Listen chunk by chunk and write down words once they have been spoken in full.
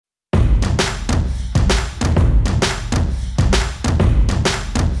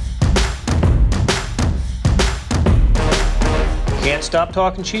Can't stop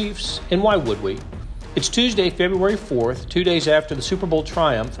talking Chiefs, and why would we? It's Tuesday, February 4th, 2 days after the Super Bowl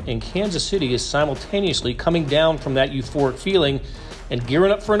triumph, and Kansas City is simultaneously coming down from that euphoric feeling and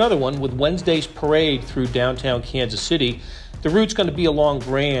gearing up for another one with Wednesday's parade through downtown Kansas City. The route's going to be along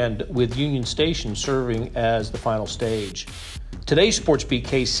Grand, with Union Station serving as the final stage. Today's Sports Beat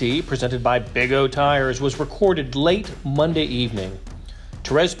KC, presented by Big O Tires, was recorded late Monday evening.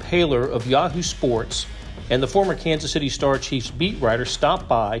 Terez Paylor of Yahoo Sports and the former Kansas City Star Chiefs beat writer stopped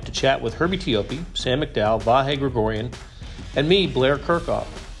by to chat with Herbie Teope, Sam McDowell, Vahe Gregorian, and me, Blair Kirchhoff.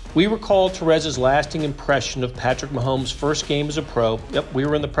 We recalled Terez's lasting impression of Patrick Mahomes' first game as a pro. Yep, we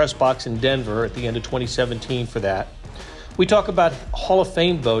were in the press box in Denver at the end of 2017 for that. We talk about Hall of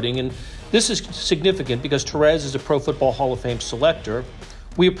Fame voting, and this is significant because Terez is a Pro Football Hall of Fame selector.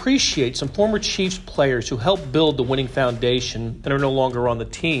 We appreciate some former Chiefs players who helped build the winning foundation and are no longer on the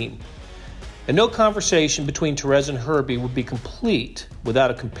team. And no conversation between Terez and Herbie would be complete without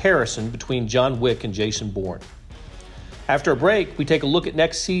a comparison between John Wick and Jason Bourne. After a break, we take a look at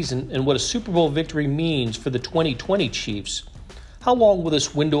next season and what a Super Bowl victory means for the 2020 Chiefs. How long will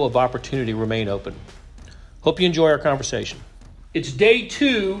this window of opportunity remain open? Hope you enjoy our conversation. It's day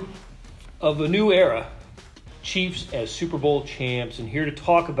 2 of a new era. Chiefs as Super Bowl champs, and here to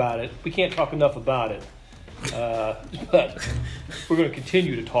talk about it. We can't talk enough about it, but we're going to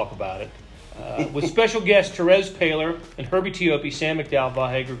continue to talk about it. With special guests Terez Paylor and Herbie Teope, Sam McDowell,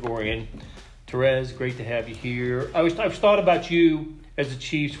 Vahe Gregorian. Terez, great to have you here. I've thought about you as the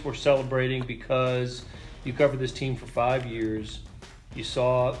Chiefs were celebrating because you covered this team for 5 years. You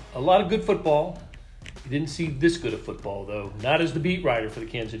saw a lot of good football. You didn't see this good of football, though. Not as the beat writer for the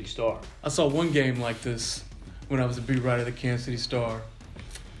Kansas City Star. I saw one game like this when I was a beat writer of the Kansas City Star,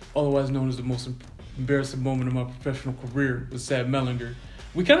 otherwise known as the most embarrassing moment of my professional career with Sam Mellinger.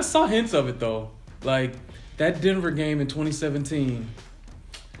 We kind of saw hints of it, though. Like, that Denver game in 2017,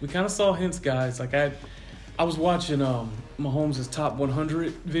 we kind of saw hints, guys. Like, I was watching Mahomes' top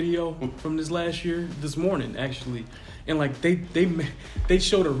 100 video from this last year, this morning, actually. And, like, they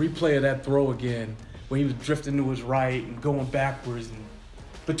showed a replay of that throw again where he was drifting to his right and going backwards and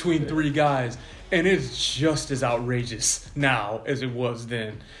between three guys. And it's just as outrageous now as it was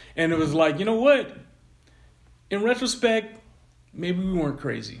then. And it was like, you know what? In retrospect, maybe we weren't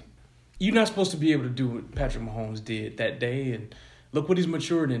crazy. You're not supposed to be able to do what Patrick Mahomes did that day, and look what he's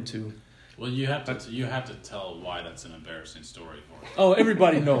matured into. Well, you have to tell why that's an embarrassing story for him. Oh,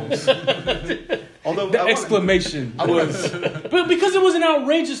 everybody knows. Although the exclamation was, but because it was an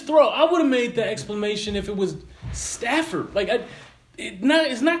outrageous throw, I would have made the exclamation if it was Stafford. Like,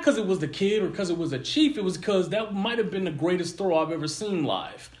 it's not because it was the kid or because it was a Chief. It was because that might have been the greatest throw I've ever seen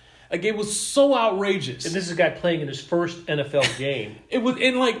live. Like, it was so outrageous. And this is a guy playing in his first NFL game. It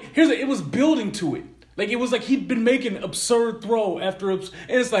was building to it. Like, it was like he'd been making absurd throw after and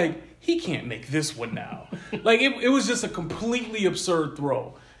it's like, he can't make this one now. Like, it was just a completely absurd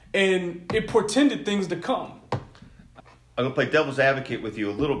throw. And it portended things to come. I'm going to play devil's advocate with you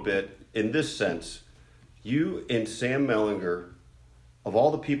a little bit in this sense. You and Sam Mellinger, of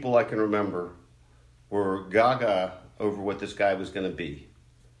all the people I can remember, were gaga over what this guy was going to be.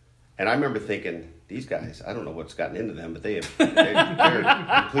 And I remember thinking, these guys, I don't know what's gotten into them, but they're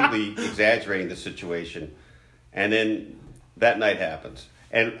completely exaggerating the situation. And then that night happens.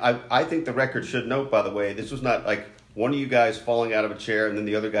 And I think the record should note, by the way, this was not like one of you guys falling out of a chair and then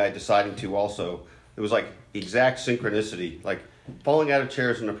the other guy deciding to also. It was like exact synchronicity, like falling out of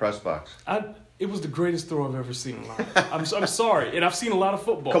chairs in the press box. It was the greatest throw I've ever seen live. I'm sorry. And I've seen a lot of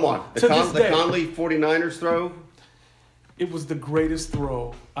football. Come on. The Conley 49ers throw? It was the greatest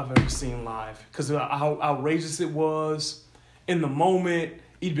throw I've ever seen live because of how outrageous it was. In the moment,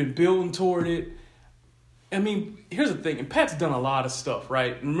 he'd been building toward it. I mean, here's the thing. And Pat's done a lot of stuff,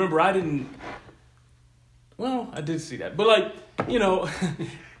 right? And remember, I did see that. But, like, you know,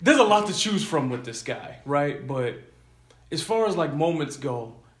 there's a lot to choose from with this guy, right? But as far as, like, moments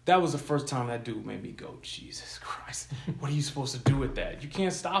go, that was the first time that dude made me go, Jesus Christ, what are you supposed to do with that? You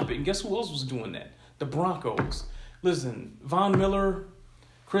can't stop it. And guess who else was doing that? The Broncos. Listen, Von Miller,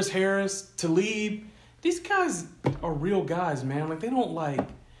 Chris Harris, Talib, these guys are real guys, man. Like, they're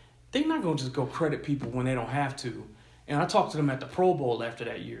not going to just go credit people when they don't have to. And I talked to them at the Pro Bowl after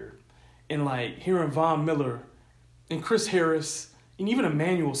that year. And, like, hearing Von Miller and Chris Harris and even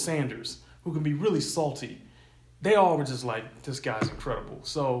Emmanuel Sanders, who can be really salty, they all were just like, this guy's incredible.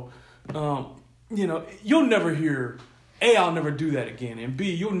 So, you know, you'll never hear, A, I'll never do that again. And B,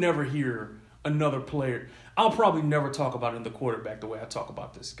 you'll never hear another player. I'll probably never talk about it in the quarterback the way I talk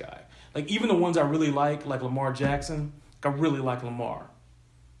about this guy. Like, even the ones I really like Lamar Jackson, I really like Lamar.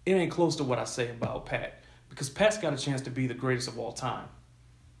 It ain't close to what I say about Pat. Because Pat's got a chance to be the greatest of all time.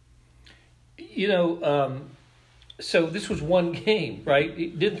 You know, so this was one game, right? He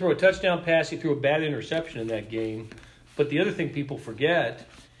didn't throw a touchdown pass. He threw a bad interception in that game. But the other thing people forget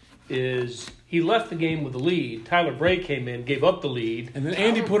is he left the game with the lead. Tyler Bray came in, gave up the lead. And then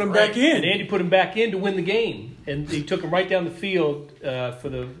Andy put him back in. And Andy put him back in to win the game. And he took him right down the field for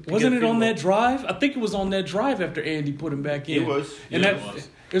the... Wasn't it on that drive? I think it was on that drive after Andy put him back in. It was. And Yeah, that it was.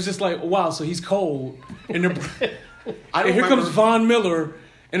 it was just like, wow, so he's cold. And, I don't and here remember. comes Von Miller.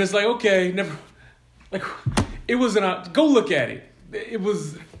 And it's like, okay, never... Like, it was go look at it. It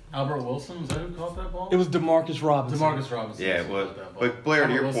was Albert Wilson, was that who caught that ball? DeMarcus Robinson. DeMarcus Robinson. Yeah, it was. caught that ball. But Blair, to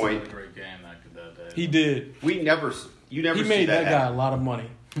Albert your Wilson point- had a great game that day. He did. You never He see made that guy happen. a lot of money.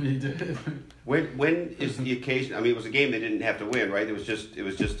 He did. When is the occasion? I mean, it was a game they didn't have to win, right? It was just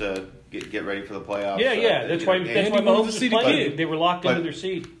get ready for the playoffs. Yeah. That's why game. Mahomes wanted to was see the playing. kid. They were locked But- into their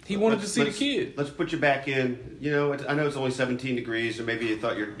seat. He wanted to see the kid. Let's put you back in. You know, I know it's only 17 degrees, or maybe you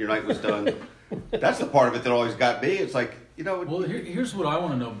thought your night was done. That's the part of it that always got me. It's like, you know, Well, here's what I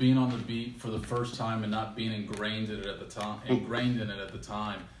want to know: being on the beat for the first time and not being ingrained in it at the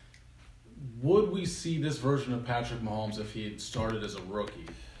time, would we see this version of Patrick Mahomes if he had started as a rookie?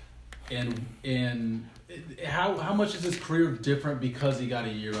 And how much is his career different because he got a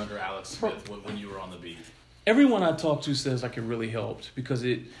year under Alex Smith when you were on the beat? Everyone I talked to says like it really helped because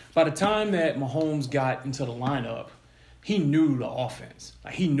by the time that Mahomes got into the lineup, he knew the offense.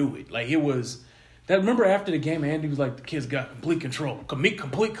 Like he knew it. Like it was that. Remember after the game, Andy was like, "The kid's got complete control, complete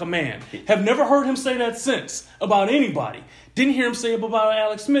command." Have never heard him say that since about anybody. Didn't hear him say it about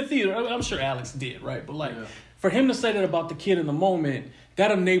Alex Smith either. I'm sure Alex did, right? But like for him to say that about the kid in the moment, that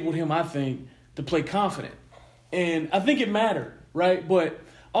enabled him, I think, to play confident, and I think it mattered, right? But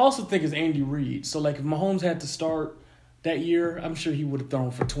I also think it's Andy Reid. So, like, if Mahomes had to start that year, I'm sure he would have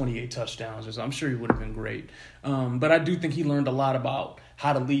thrown for 28 touchdowns or so. I'm sure he would have been great. But I do think he learned a lot about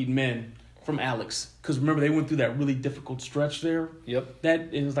how to lead men from Alex. Because remember, they went through that really difficult stretch there. Yep.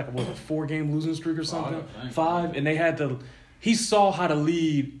 It was like a 4-game losing streak or something? I think. 5. And they had to – he saw how to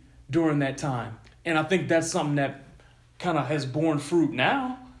lead during that time. And I think that's something that kind of has borne fruit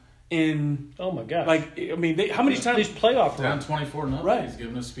now. In Oh, my gosh. like, I mean, how many times – These playoff Down runs. 24-0. Right. He's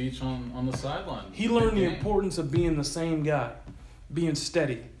giving a speech on the sideline. He learned the Game. importance of being the same guy, being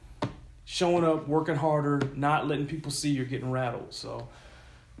steady, showing up, working harder, not letting people see you're getting rattled. So,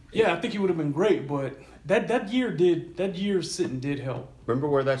 yeah, I think he would have been great, but that year sitting did help. remember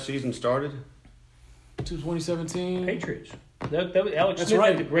where that season started? 2017. Patriots. That was Alex That's Smith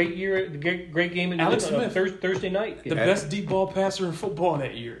right. had a great year, great game in Alex Smith. Thursday night. The best deep ball passer in football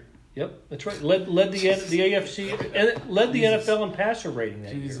that year. Yep, that's right. Led the AFC and led the Jesus. NFL in passer rating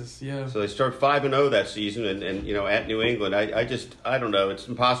that year. Jesus, yeah. So they start 5-0 that season, and you know, at New England, I don't know. It's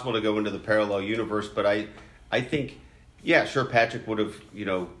impossible to go into the parallel universe, but I think, yeah, sure, Patrick would have, you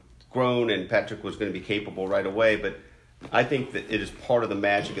know, grown, and Patrick was going to be capable right away, but I think that it is part of the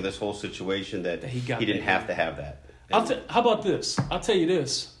magic of this whole situation that He got didn't that. have to have that. How about this? I'll tell you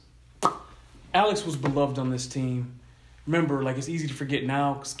this. Alex was beloved on this team. Remember, like, it's easy to forget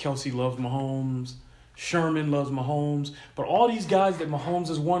now because Kelsey loves Mahomes. Sherman loves Mahomes. But all these guys that Mahomes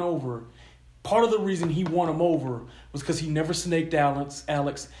has won over, part of the reason he won them over was because he never snaked Alex,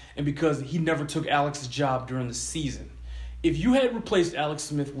 and because he never took Alex's job during the season. If you had replaced Alex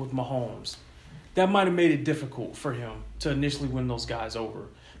Smith with Mahomes, that might have made it difficult for him to initially win those guys over.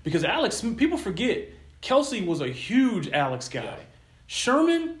 Because Alex, people forget, Kelsey was a huge Alex guy. Yeah.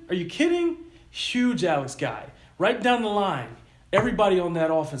 Sherman, are you kidding? Huge Alex guy. Right down the line, everybody on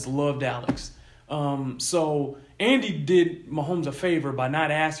that offense loved Alex. So Andy did Mahomes a favor by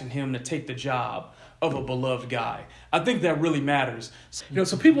not asking him to take the job of a beloved guy. I think that really matters. You know,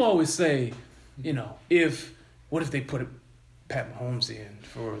 so people always say, you know, what if they put Pat Mahomes in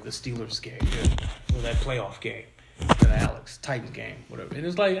for the Steelers game, or that playoff game, or the Alex Titans game, whatever. And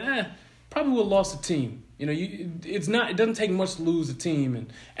it's like, probably would have lost the team. You know, it doesn't take much to lose a team,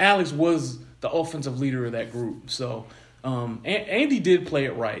 and Alex was the offensive leader of that group. So Andy did play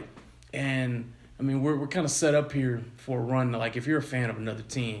it right, and I mean we're kind of set up here for a run. Like if you're a fan of another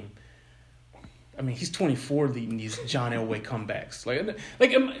team, I mean he's 24 leading these John Elway comebacks.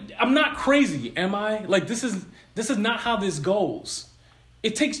 Like I'm not crazy, am I? Like this is not how this goes.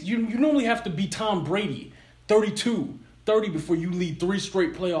 It takes you normally have to be Tom Brady, 32, 30 before you lead 3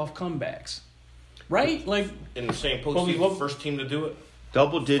 straight playoff comebacks. Right? Like In the same Well, postseason, first team to do it.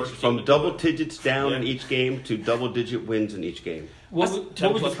 Double digits First team from to do double it. digits down in Yeah. each game to double-digit wins in each game. What That's was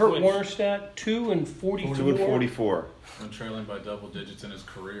 10 the plus Kurt points. Warner stat? 2 and 44. 2 and 44. When trailing by double digits in his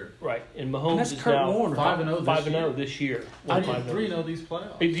career. Right, and Mahomes that's is Kurt now Warner. 5-0 this 5-0 year. this year. I Won did 5-0. 3-0 these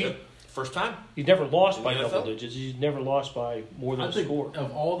playoffs. If you- First time. He's never lost by In the double NFL? digits. He's never lost by more than I a think score.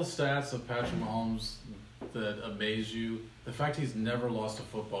 of all the stats of Patrick Mahomes that amaze you, the fact he's never lost a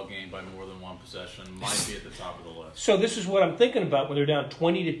football game by more than one possession might be at the top of the list. So this is what I'm thinking about when they're down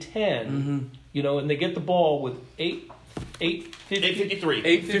 20-10, you know, and they get the ball with 8:53.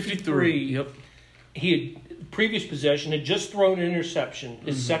 8:53. Yep. He had previous possession had just thrown an interception,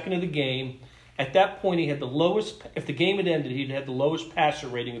 his second of the game. At that point, he had the lowest. If the game had ended, he'd had the lowest passer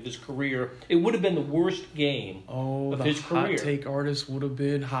rating of his career. It would have been the worst game of the his hot career. take artist would have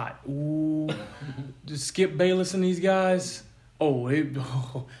been hot. Ooh, just Skip Bayless and these guys.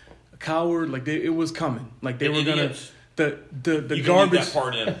 Coward. Like it was coming. Like they were gonna. Idiots. The You can leave garbage. that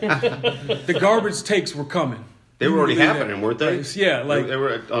part in. The garbage takes were coming. They were already You believe happening, that? weren't they? Yeah, like they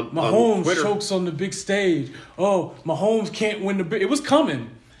were on Mahomes Twitter. chokes on the big stage. Oh, Mahomes can't win the big. It was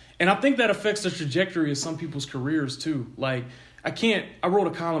coming, and I think that affects the trajectory of some people's careers too. Like I wrote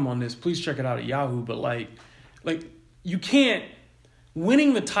a column on this. Please check it out at Yahoo. But like you can't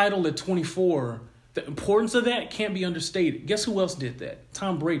winning the title at 24. The importance of that can't be understated. Guess who else did that?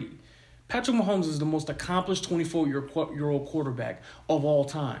 Tom Brady. Patrick Mahomes is the most accomplished 24-year-old quarterback of all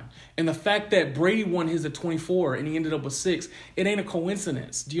time. And the fact that Brady won his at 24 and he ended up with 6, it ain't a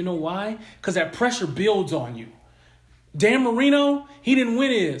coincidence. Do you know why? Because that pressure builds on you. Dan Marino, he didn't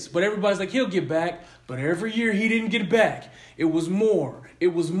win his, but everybody's like, he'll get back. But every year he didn't get back. It was more.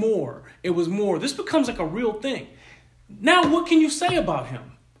 It was more. It was more. This becomes like a real thing. Now, what can you say about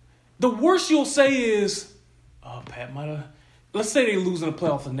him? The worst you'll say is, Pat might have... Let's say they lose in the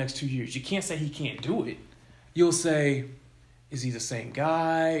playoffs the next 2 years. You can't say he can't do it. You'll say, is he the same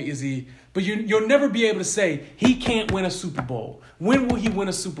guy? Is he? But you'll never be able to say he can't win a Super Bowl. When will he win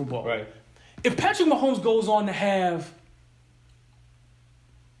a Super Bowl? Right. If Patrick Mahomes goes on to have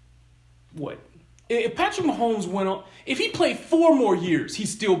what? If Patrick Mahomes went on, if he played 4 more years, he'd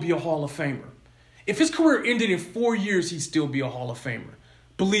still be a Hall of Famer. If his career ended in 4 years, he'd still be a Hall of Famer.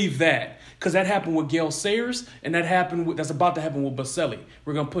 Believe that. Because that happened with Gale Sayers, and that's about to happen with Baselli.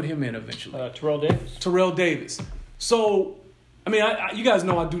 We're going to put him in eventually. Terrell Davis. So, I mean, you guys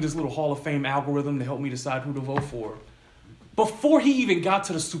know I do this little Hall of Fame algorithm to help me decide who to vote for. Before he even got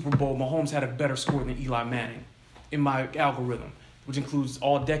to the Super Bowl, Mahomes had a better score than Eli Manning in my algorithm, which includes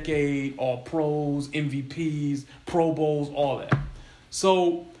all-decade, all-pros, MVPs, Pro Bowls, all that.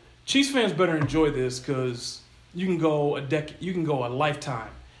 So, Chiefs fans better enjoy this because you can go a lifetime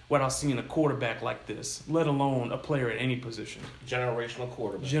without seeing a quarterback like this, let alone a player at any position. Generational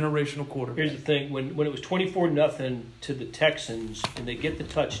quarterback. Here's the thing: when it was 24-0 to the Texans and they get the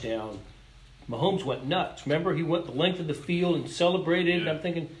touchdown, Mahomes went nuts. Remember, he went the length of the field and celebrated. And I'm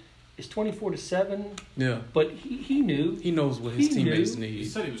thinking, it's 24-7. Yeah, but he knew. He knows what his teammates need. He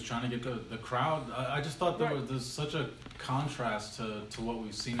said he was trying to get the crowd. I just thought there's such a contrast to what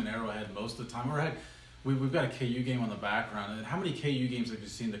we've seen in Arrowhead most of the time. We've got a KU game on the background. And how many KU games have you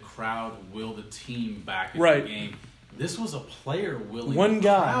seen the crowd will the team back into the game? This was a player willing the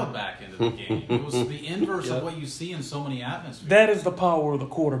crowd back into the game. It was the inverse of what you see in so many atmospheres. That is the power of the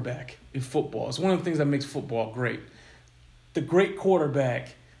quarterback in football. It's one of the things that makes football great. The great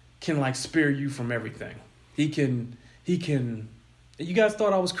quarterback can spare you from everything. He can. You guys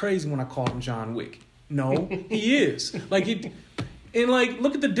thought I was crazy when I called him John Wick. No, he is.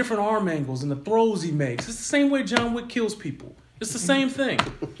 Look at the different arm angles and the throws he makes. It's the same way John Wick kills people. It's the same thing.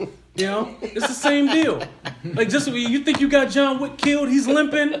 You know? It's the same deal. Just when you think you got John Wick killed, he's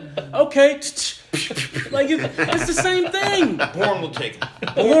limping. Okay. It's the same thing. Bourne will take it.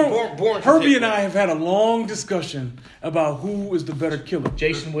 Bourne Herbie and I have had a long discussion about who is the better killer.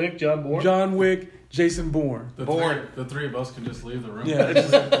 Jason Wick, John Bourne? John Wick, Jason Bourne. The three of us can just leave the room. Yeah.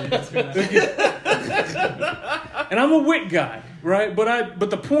 And I'm a Wick guy, right? But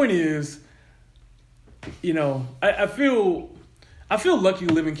the point is, I feel lucky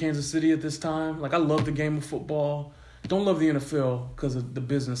to live in Kansas City at this time. I love the game of football. Don't love the NFL because of the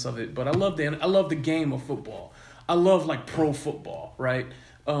business of it, but I love the game of football. I love pro football, right?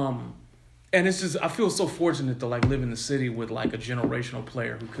 And it's just I feel so fortunate to live in the city with a generational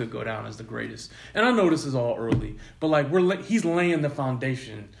player who could go down as the greatest. And I know this is all early, but he's laying the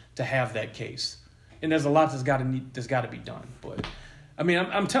foundation to have that case. And there's a lot that's got to be done. But I mean,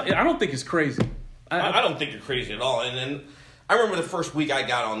 I'm telling you, I don't think it's crazy. I don't think you're crazy at all. And then I remember the first week I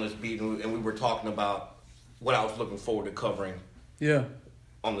got on this beat, and we were talking about what I was looking forward to covering. Yeah.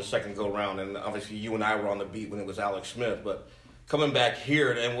 On the second go round, and obviously you and I were on the beat when it was Alex Smith, but coming back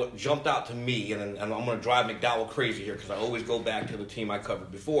here, and what jumped out to me, and I'm going to drive McDowell crazy here because I always go back to the team I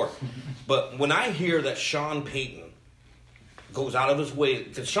covered before, but when I hear that Sean Payton goes out of his way.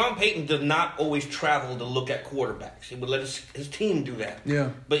 Because Sean Payton did not always travel to look at quarterbacks. He would let his team do that. Yeah.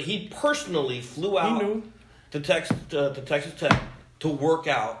 But he personally flew out to Texas Tech to work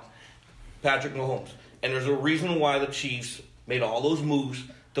out Patrick Mahomes. And there's a reason why the Chiefs made all those moves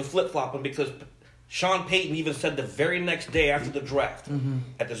to flip-flop him, because Sean Payton even said the very next day after the draft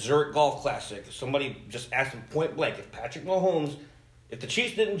at the Zurich Golf Classic, somebody just asked him point blank, if the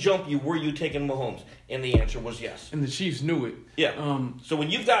Chiefs didn't jump you, were you taking Mahomes? And the answer was yes. And the Chiefs knew it. Yeah. So when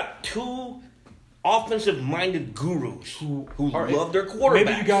you've got two offensive-minded gurus who love their quarterbacks.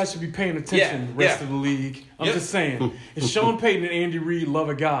 Maybe you guys should be paying attention, the rest of the league. I'm just saying, if Sean Payton and Andy Reid love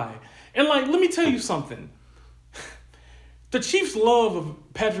a guy, and let me tell you something. The Chiefs' love of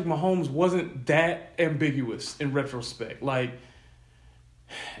Patrick Mahomes wasn't that ambiguous in retrospect. I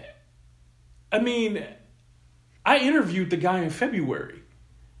interviewed the guy in February.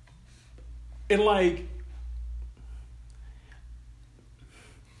 And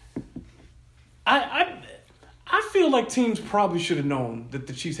I feel like teams probably should have known that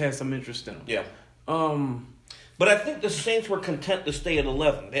the Chiefs had some interest in him. Yeah. But I think the Saints were content to stay at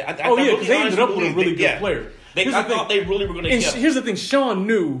 11. Because they ended up with a really good player. I thought they really were going to get him. Here's the thing. Sean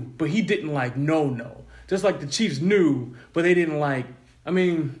knew, but he didn't no. Just like the Chiefs knew, but they didn't I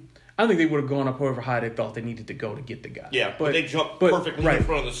think they would have gone up however high they thought they needed to go to get the guy. Yeah, but they jumped perfectly in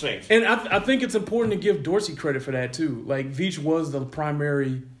front of the Saints. And I think it's important to give Dorsey credit for that, too. Veach was the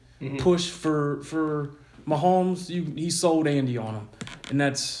primary push for Mahomes. He sold Andy on him. And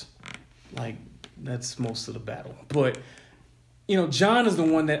that's most of the battle. But, John is the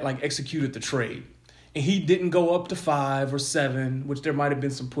one that, executed the trade. And he didn't go up to 5 or 7, which there might have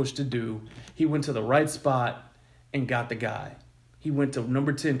been some push to do. He went to the right spot and got the guy. He went to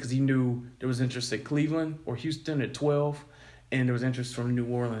number 10 because he knew there was interest at Cleveland or Houston at 12, and there was interest from New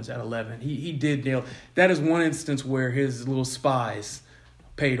Orleans at 11. He did nail. That is one instance where his little spies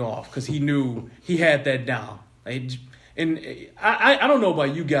paid off because he knew he had that down. And I don't know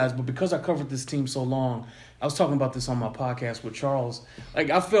about you guys, but because I covered this team so long, I was talking about this on my podcast with Charles.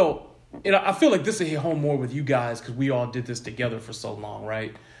 I feel like this will hit home more with you guys because we all did this together for so long,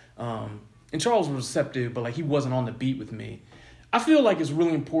 right? And Charles was receptive, but he wasn't on the beat with me. I feel like it's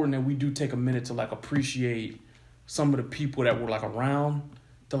really important that we do take a minute to appreciate some of the people that were around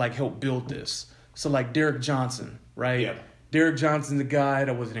to help build this. So Derek Johnson, right? Yeah. Derek Johnson's a guy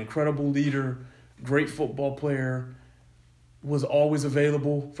that was an incredible leader, great football player, was always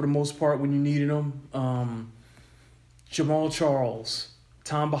available for the most part when you needed him. Jamal Charles,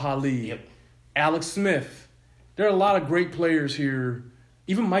 Tom Bahali, Alex Smith. There are a lot of great players here.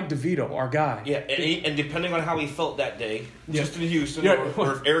 Even Mike DeVito, our guy. Yeah, and depending on how he felt that day, just in Houston,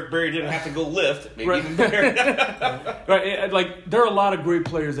 or if Eric Berry didn't have to go lift, maybe even better. Right, there are a lot of great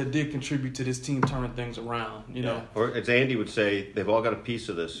players that did contribute to this team turning things around, you know. Or as Andy would say, they've all got a piece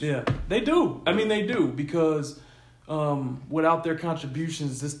of this. Yeah, they do. I mean, they do, because without their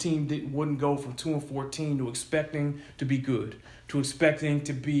contributions, this team wouldn't go from 2-14 to expecting to be good, to expecting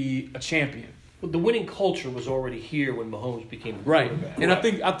to be a champion. Well, the winning culture was already here when Mahomes became the quarterback. And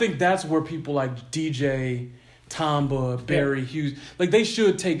I think that's where people like DJ, Tamba, Barry, Hughes, they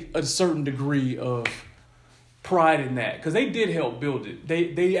should take a certain degree of pride in that, because they did help build it.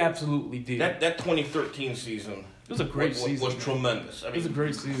 They absolutely did. That 2013 season, it was a great season. Was tremendous. I mean, it was a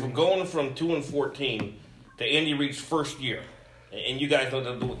great season. From going from 2-14 to Andy Reid's first year, and you guys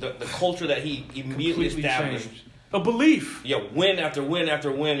know the culture that he immediately established. Changed. A belief. Yeah, win after win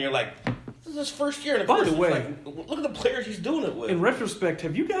after win. You're like, this is his first year. And by the way, look at the players he's doing it with. In retrospect,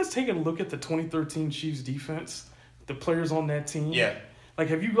 have you guys taken a look at the 2013 Chiefs defense? The players on that team? Yeah.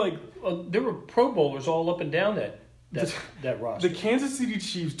 Have you there were Pro Bowlers all up and down that roster. The Kansas City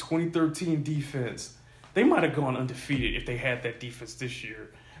Chiefs 2013 defense, they might have gone undefeated if they had that defense this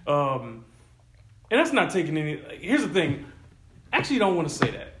year. And that's not taking any. Here's the thing. Actually, I don't want to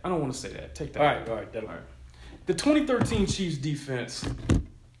say that. I don't want to say that. Take that. All right. The 2013 Chiefs defense,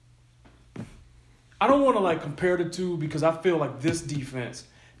 I don't want to compare the two, because I feel like this defense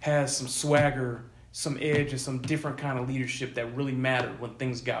has some swagger, some edge, and some different kind of leadership that really mattered when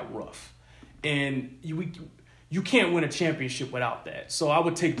things got rough. And you can't win a championship without that. So I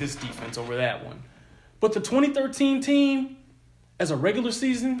would take this defense over that one. But the 2013 team, as a regular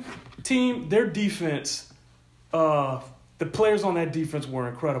season team, their defense, the players on that defense were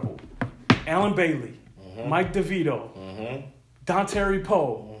incredible. Alan Bailey, Mike DeVito, Dontari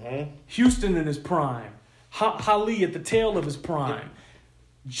Poe, Houston in his prime, Hali at the tail of his prime,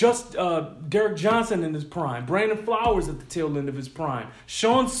 just Derek Johnson in his prime, Brandon Flowers at the tail end of his prime,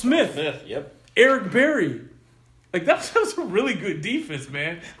 Sean Smith, Eric Berry. That was a really good defense,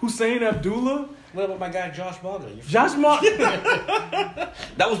 man. Hussein Abdullah. What about my guy Josh Maga? Josh Maga.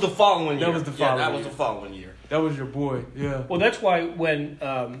 That was the following year. That was the following year. That was your boy. Yeah. Well, that's why when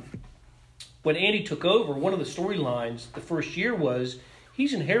Andy took over, one of the storylines the first year was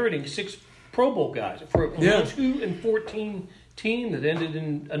he's inheriting 6 Pro Bowl guys for a 2-14 team that ended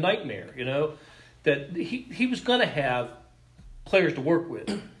in a nightmare. That he was going to have players to work with,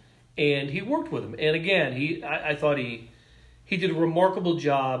 and he worked with them. And again, I thought he did a remarkable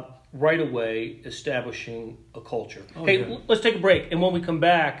job right away establishing a culture. Let's take a break, and when we come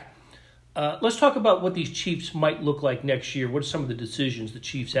back, let's talk about what these Chiefs might look like next year. What are some of the decisions the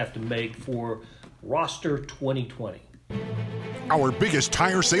Chiefs have to make for roster 2020? Our biggest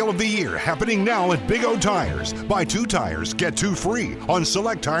tire sale of the year happening now at Big O Tires. Buy 2 tires, get 2 free on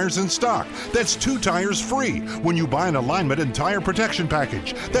select tires in stock. That's 2 tires free when you buy an alignment and tire protection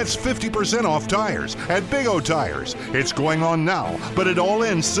package. That's 50% off tires at Big O Tires. It's going on now, but it all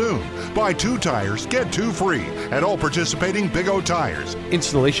ends soon. Buy 2 tires, get 2 free at all participating Big O Tires.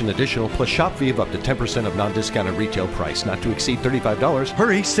 Installation additional plus shop fee of up to 10% of non-discounted retail price, not to exceed $35.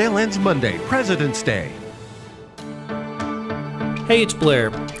 Hurry, sale ends Monday, President's Day. Hey, it's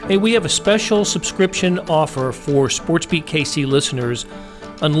Blair. Hey, we have a special subscription offer for SportsBeat KC listeners,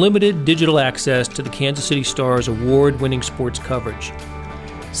 unlimited digital access to the Kansas City Star's award-winning sports coverage.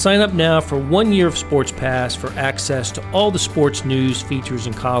 Sign up now for 1 year of Sports Pass for access to all the sports news, features,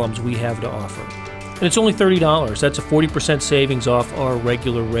 and columns we have to offer. And it's only $30. That's a 40% savings off our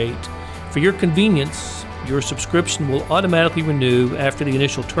regular rate. For your convenience, your subscription will automatically renew after the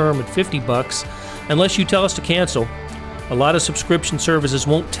initial term at $50 unless you tell us to cancel. A lot of subscription services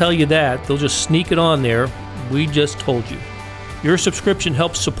won't tell you that. They'll just sneak it on there. We just told you. Your subscription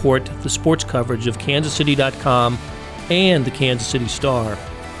helps support the sports coverage of kansascity.com and the Kansas City Star.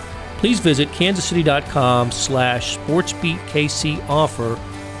 Please visit kansascity.com/SportsBeatKC offer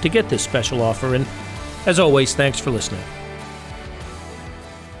to get this special offer. And as always, thanks for listening.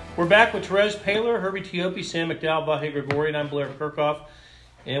 We're back with Terez Paylor, Herbie Teope, Sam McDowell, Vahe Gregorian. I'm Blair Kirchhoff.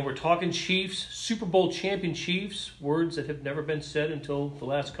 And we're talking Chiefs, Super Bowl champion Chiefs, words that have never been said until the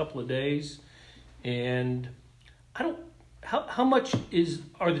last couple of days. And how much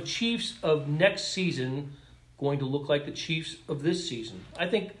are the Chiefs of next season going to look like the Chiefs of this season? I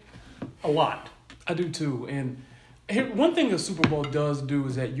think a lot. I do too. And one thing the Super Bowl does do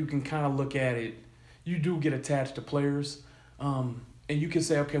is that you can kind of look at it. You do get attached to players. And you can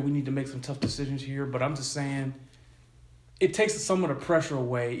say, okay, we need to make some tough decisions here. But I'm just saying, it takes some of the pressure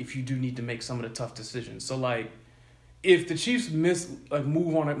away if you do need to make some of the tough decisions. So, if the Chiefs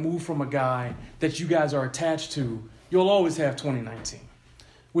move from a guy that you guys are attached to, you'll always have 2019,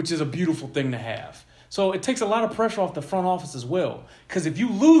 which is a beautiful thing to have. So it takes a lot of pressure off the front office as well. Because if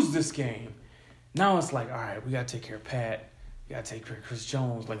you lose this game, now it's like, all right, we got to take care of Pat. We got to take care of Chris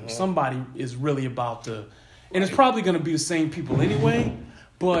Jones. Somebody is really about to – and it's probably going to be the same people anyway,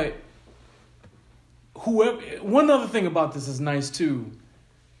 but – one other thing about this is nice too.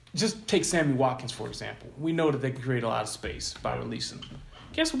 Just take Sammy Watkins, for example. We know that they can create a lot of space by releasing him.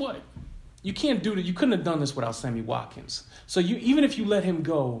 Guess what? You can't do that. You couldn't have done this without Sammy Watkins. So even if you let him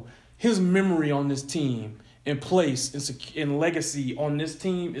go, his memory on this team and place and legacy on this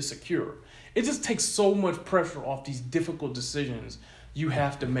team is secure. It just takes so much pressure off these difficult decisions you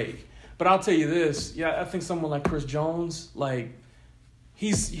have to make. But I'll tell you this. Yeah, I think someone like Chris Jones,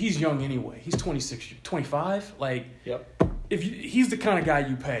 He's young anyway. He's 26, 25. Yep. He's the kind of guy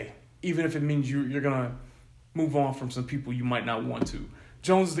you pay, even if it means you're going to move on from some people you might not want to.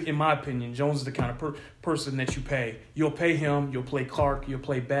 Jones, in my opinion, is the kind of person that you pay. You'll pay him. You'll play Clark. You'll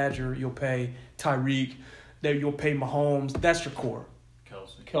play Badger. You'll pay Tyreek. You'll pay Mahomes. That's your core.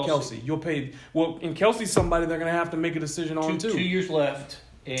 Kelsey. You'll pay. Well, and Kelsey's somebody they're going to have to make a decision on, too. 2 years left.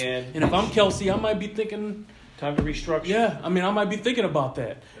 And if I'm Kelsey, I might be thinking – time to restructure. Yeah, I might be thinking about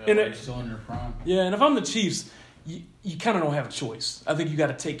that. Yeah, and still in your prime. Yeah, and if I'm the Chiefs, you kind of don't have a choice. I think you got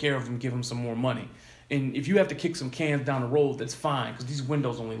to take care of them, give them some more money. And if you have to kick some cans down the road, that's fine, because these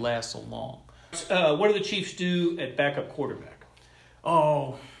windows only last so long. What do the Chiefs do at backup quarterback?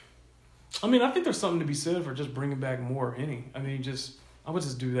 Oh, I think there's something to be said for just bringing back more Henny. I would just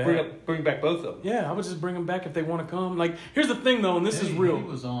do that. Bring back both of them. Yeah, I would just bring them back if they want to come. Here's the thing, though, and this is real. He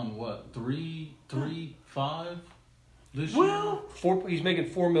was on, 3-5 this year? He's making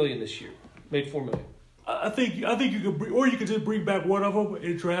 $4 million this year. Made $4 million. I think you could, or you could just bring back one of them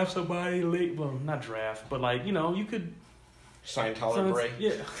and draft somebody late. Well, not draft, but you could sign Tyler Bray.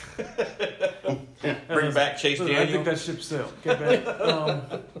 Yeah. Bring back Chase Daniel. I think that ship sailed. Get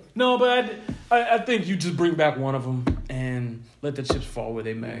back. No, but I think you just bring back one of them and let the chips fall where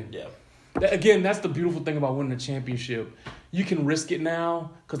they may. Yeah. Again, that's the beautiful thing about winning a championship. you can risk it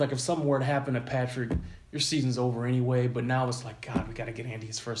now because, like, if something were to happen to Patrick, your season's over anyway. But now it's like, God, we got to get Andy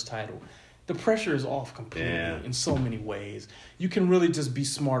his first title. The pressure is off completely in so many ways. You can really just be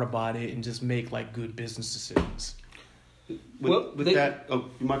smart about it and just make, like, good business decisions. With that,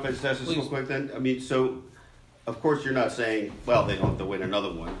 you mind if I just ask this real quick then? I mean, so, of course you're not saying, well, they don't have to win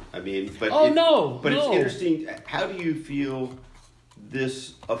another one. I mean, but it's interesting. How do you feel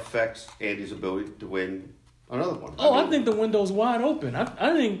this affects Andy's ability to win another one? I think the window's wide open.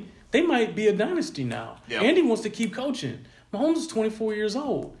 I think they might be a dynasty now. Yeah. Andy wants to keep coaching. Mahomes is 24 years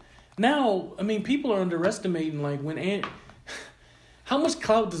old. Now, I mean, people are underestimating, like, how much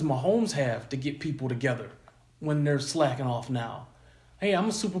clout does Mahomes have to get people together when they're slacking off now? Hey, I'm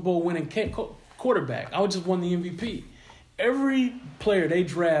a Super Bowl winning quarterback. I just won the MVP. Every player they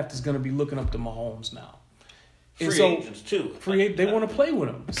draft is going to be looking up to Mahomes now. Free agents, too. They want to play with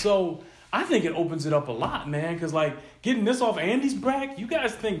him. So I think it opens it up a lot, man, because, like, getting this off Andy's back, you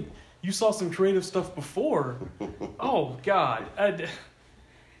guys think you saw some creative stuff before. Oh, God.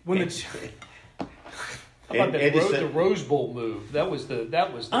 How about the Rose Bowl move? That was the.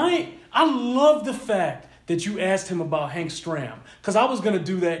 I love the fact that you asked him about Hank Stram, because I was gonna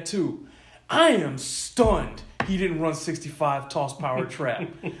do that too. I am stunned he didn't run 65 toss power trap.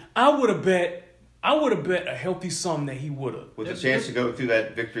 I would have bet a healthy sum that he would have. With a chance to go through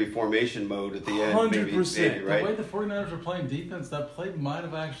that victory formation mode at the end. 100%. Right? The way the 49ers were playing defense, that play might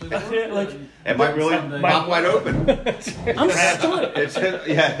have actually worked. It might really pop wide open. I'm stunned.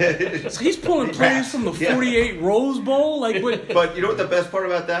 He's pulling plays from the 48 Rose Bowl. But you know what the best part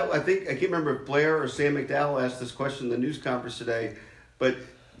about that? I can't remember if Blair or Sam McDowell asked this question in the news conference today, but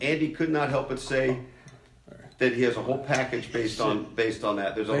Andy could not help but say that he has a whole package based on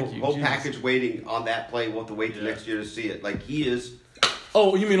that. There's a whole package waiting on that play. We'll have to wait till next year to see it. Like, he is.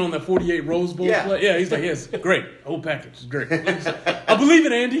 Oh, you mean on that 48 Rose Bowl play? Yeah, he's like, yes, great. Whole package is great. I believe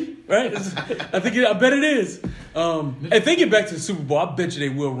it, Andy. Right? I bet it is. If they get back to the Super Bowl, I bet you they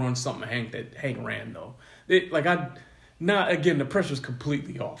will run something Hank ran though. Again, the pressure's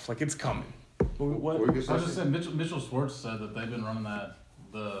completely off. Like, it's coming. What? I was just saying, Mitchell Schwartz said that they've been running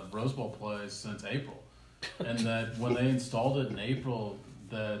the Rose Bowl plays since April. And that when they installed it in April,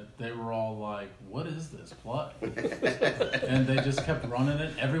 that they were all like, what is this play? And they just kept running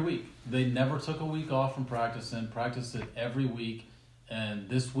it every week. They never took a week off from practicing, practiced it every week. And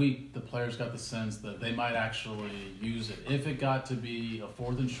this week, the players got the sense that they might actually use it. If it got to be a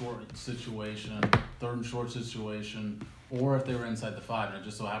 4th and short situation, 3rd and short situation, or if they were inside the 5, and it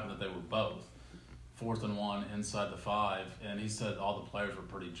just so happened that they were both. 4th and 1 inside the 5, and he said all the players were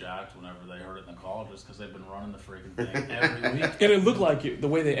pretty jacked whenever they heard it in the call, just because they've been running the freaking thing every week. And it looked like it, the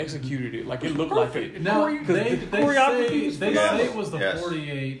way they executed it. Like, it looked like it. Now, they say it was the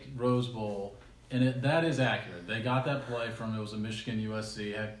 48 Rose Bowl, and that is accurate. They got that play from, it was a Michigan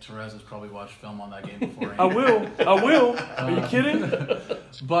USC. Heck, Therese has probably watched film on that game before. I will. Are you kidding?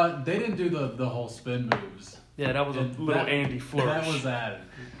 But they didn't do the whole spin moves. Yeah, that was a little Andy flourish. That was added.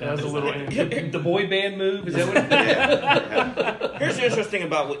 That was a little Andy. The boy band move? Is that what it is? Here's the interesting thing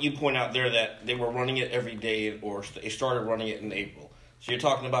about what you point out there, that they were running it every day, or they started running it in April. So you're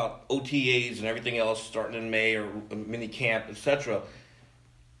talking about OTAs and everything else starting in May, or mini camp, etc.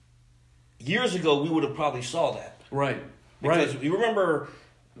 Years ago, we would have probably saw that. Right. Because you remember,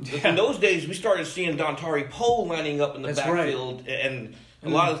 in those days, we started seeing Dontari Poe lining up in the backfield, and a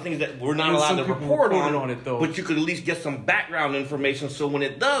lot of things that we're not allowed to report on it, though. But you could at least get some background information, so when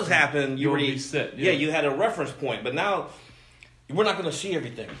it does happen, you already set. Yeah, you had a reference point. But now we're not going to see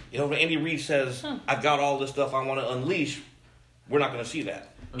everything. You know, when Andy Reid says, "I've got all this stuff I want to unleash," we're not going to see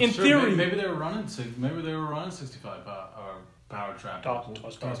that. In theory, maybe they were running 65 power trap,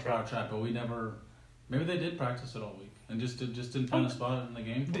 toss power trap, but we never. Maybe they did practice it all week and just didn't find a spot in the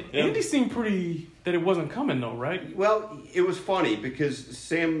game. Andy seemed pretty that it wasn't coming though, right? Well, it was funny because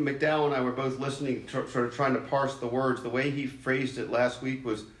Sam McDowell and I were both listening, sort of trying to parse the words. The way he phrased it last week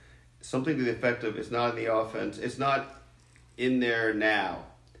was something to the effect of, "It's not in the offense. It's not in there now,"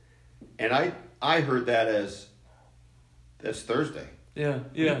 and I heard that as that's Thursday. Yeah.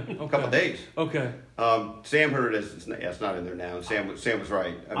 Okay. A couple of days. Okay. Sam heard it as it's not in there now, and Sam was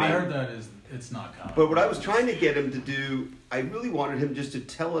right. I heard that as it's not coming. But what I was trying to get him to do, I really wanted him just to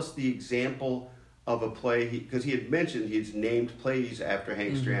tell us the example of a play, because he had mentioned he's named plays after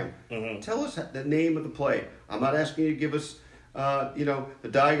Hank Stram. Mm-hmm. Tell us the name of the play. I'm not asking you to give us, the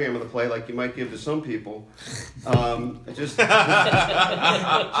diagram of the play like you might give to some people. There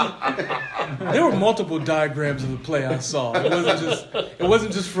were multiple diagrams of the play I saw. It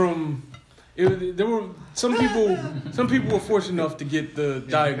wasn't just from There were some people. Some people were fortunate enough to get the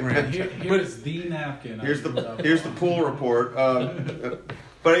diagram. Here's the napkin. Here's the pool report.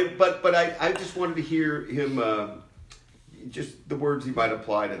 But I just wanted to hear him. Just the words he might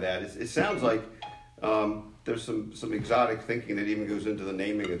apply to that. It sounds like there's some exotic thinking that even goes into the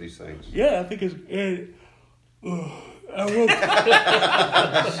naming of these things. Yeah, I think it's.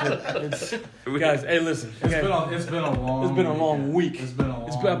 Guys, hey, listen. It's been a long week.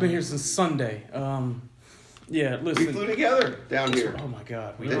 I've been here since Sunday. Yeah, listen. We flew together down here. Oh my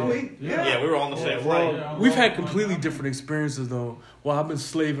God, Didn't we? Yeah, we were on the same flight. We've had completely different experiences though. While I've been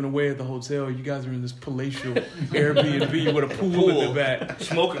slaving away at the hotel, you guys are in this palatial Airbnb with a pool in the back,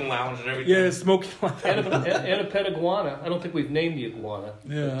 smoking lounge and everything. Yeah, smoking lounge and a pet iguana. I don't think we've named the iguana.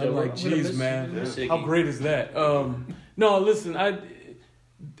 Yeah, I'm like, geez, man, Yeah. how great is that? No, listen,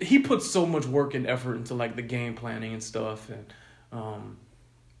 he puts so much work and effort into like the game planning and stuff, and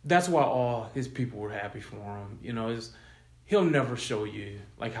that's why all his people were happy for him. You know, he'll never show you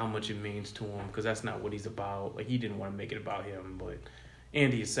like how much it means to him because that's not what he's about. Like he didn't want to make it about him, but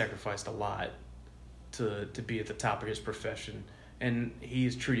Andy has sacrificed a lot to be at the top of his profession, and he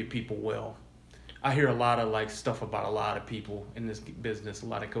has treated people well. I hear a lot of like stuff about a lot of people in this business, a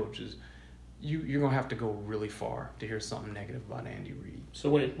lot of coaches. You're gonna have to go really far to hear something negative about Andy Reid. So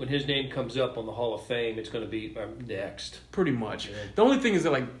when his name comes up on the Hall of Fame, it's going to be next. Pretty much. Yeah. The only thing is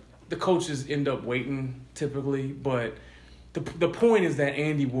that like the coaches end up waiting typically, but the point is that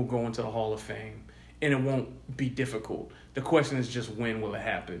Andy will go into the Hall of Fame, and it won't be difficult. The question is just when will it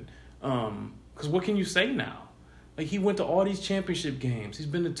happen? Because what can you say now? Like he went to all these championship games. He's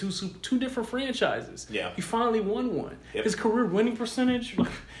been to two different franchises. Yeah. He finally won one. Yep. His career winning percentage.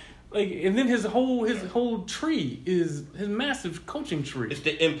 Like, and then his whole tree is his massive coaching tree. It's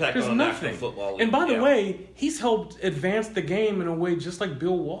the impact There's on the nothing. National Football League. And by the way, he's helped advance the game in a way just like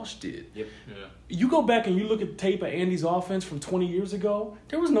Bill Walsh did. Yep. Yeah. You go back and you look at the tape of Andy's offense from 20 years ago,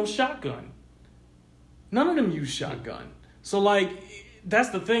 there was no shotgun. None of them used shotgun. So, like,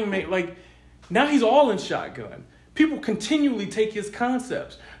 that's the thing, mate. Like, now he's all in shotgun. People continually take his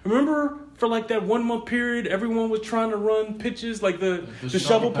concepts. Remember, for like that 1 month period, everyone was trying to run pitches, like the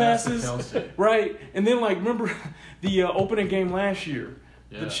shovel passes, right? And then, like, remember the opening game last year,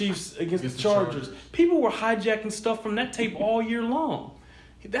 the Chiefs against the Chargers. People were hijacking stuff from that tape all year long.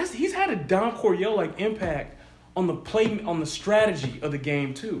 He's had a Don Coryell-like impact on the play, on the strategy of the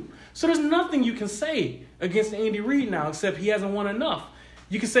game too. So there's nothing you can say against Andy Reid now except he hasn't won enough.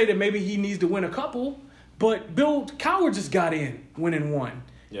 You can say that maybe he needs to win a couple, but Bill Cowher just got in winning one.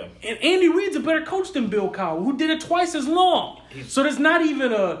 Yeah. And Andy Reid's a better coach than Bill Cowher, who did it twice as long. So there's not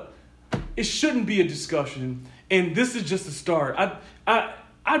even it shouldn't be a discussion. And this is just a start.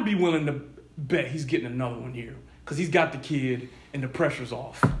 I'd be willing to bet he's getting another one here because he's got the kid and the pressure's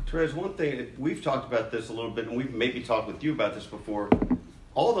off. Terez, one thing, we've talked about this a little bit, and we've maybe talked with you about this before.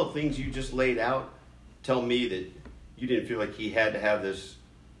 All the things you just laid out tell me that you didn't feel like he had to have this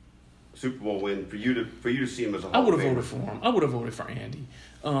Super Bowl win for you to see him as a Hall I would of have Famer. voted for him. I would have voted for Andy.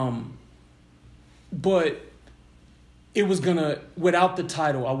 But it was without the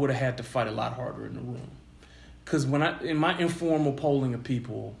title, I would have had to fight a lot harder in the room. Because in my informal polling of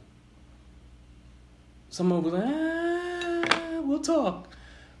people, some of them was like, we'll talk.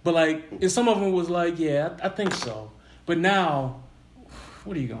 But like, and some of them was like, yeah, I think so. But now,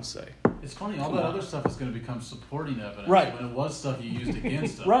 what are you going to say? It's funny, all that other stuff is going to become supporting evidence. Right. When it was stuff you used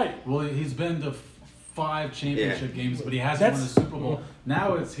against him. Right. Well, he's been to 5 championship games, but he hasn't That's- won a Super Bowl.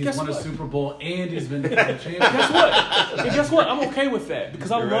 Now he's Guess won a what? Super Bowl and he's been to 5 championships. Guess what? I'm okay with that because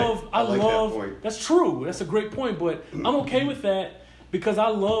You're right. I like that point. That's true. That's a great point, but I'm okay with that because I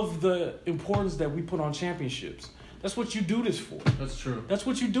love the importance that we put on championships. That's what you do this for. That's true. That's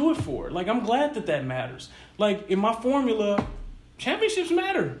what you do it for. Like, I'm glad that matters. Like, in my formula, championships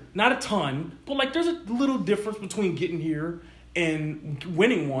matter. Not a ton, but like there's a little difference between getting here and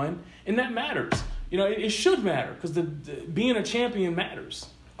winning one, and that matters. You know, it should matter because the being a champion matters.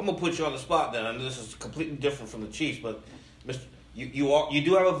 I'm gonna put you on the spot then. I know this is completely different from the Chiefs, but you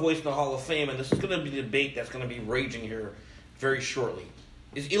do have a voice in the Hall of Fame, and this is gonna be a debate that's gonna be raging here very shortly.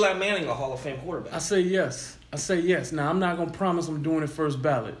 Is Eli Manning a Hall of Fame quarterback? I say yes. Now, I'm not going to promise I'm doing it first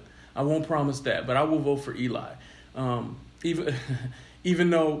ballot. I won't promise that, but I will vote for Eli. Even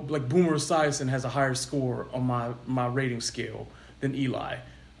though, like, Boomer Esiason has a higher score on my rating scale than Eli.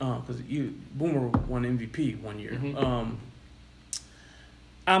 Because Boomer won MVP one year. Mm-hmm.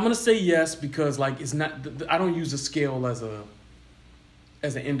 I'm going to say yes because, like, it's not. I don't use the scale as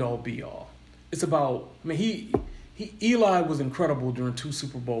an end-all, be-all. It's about, I mean, Eli was incredible during 2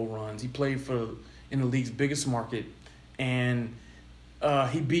 Super Bowl runs. He played in the league's biggest market, and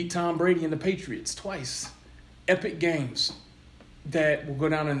He beat Tom Brady and the Patriots twice. Epic games that will go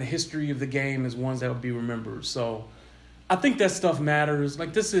down in the history of the game as ones that will be remembered. So I think that stuff matters.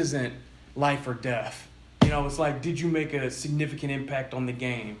 Like, this isn't life or death. You know, it's like, did you make a significant impact on the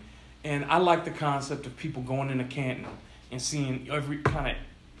game? And I like the concept of people going into Canton and seeing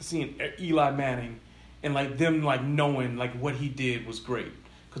Eli Manning and like them like knowing like what he did was great.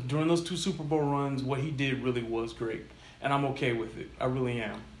 Because during those 2 Super Bowl runs, what he did really was great. And I'm okay with it. I really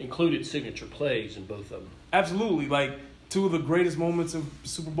am. Included signature plays in both of them. Absolutely. Like, 2 of the greatest moments in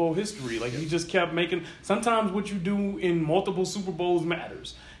Super Bowl history. Like, he just kept making... Sometimes what you do in multiple Super Bowls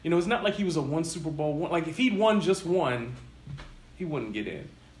matters. You know, it's not like he was a 1 Super Bowl. Like, if he'd won just 1, he wouldn't get in.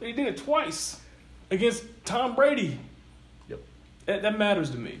 But he did it twice against Tom Brady. Yep. That matters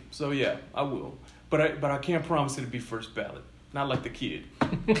to me. So, yeah, I will. But I can't promise it'll be first ballot. Not like the kid.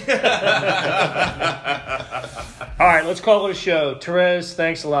 All right, let's call it a show. Terez,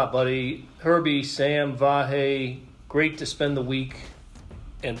 thanks a lot, buddy. Herbie, Sam, Vahe, great to spend the week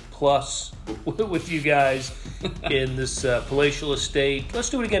and plus with you guys in this palatial estate. Let's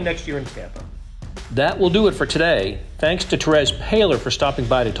do it again next year in Tampa. That will do it for today. Thanks to Terez Paylor for stopping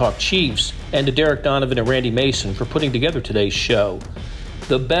by to talk Chiefs, and to Derek Donovan and Randy Mason for putting together today's show.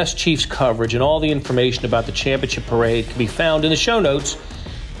 The best Chiefs coverage and all the information about the championship parade can be found in the show notes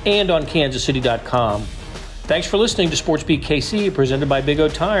and on kansascity.com. Thanks for listening to Sports Beat KC, presented by Big O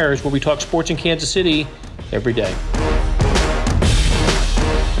Tires, where we talk sports in Kansas City every day.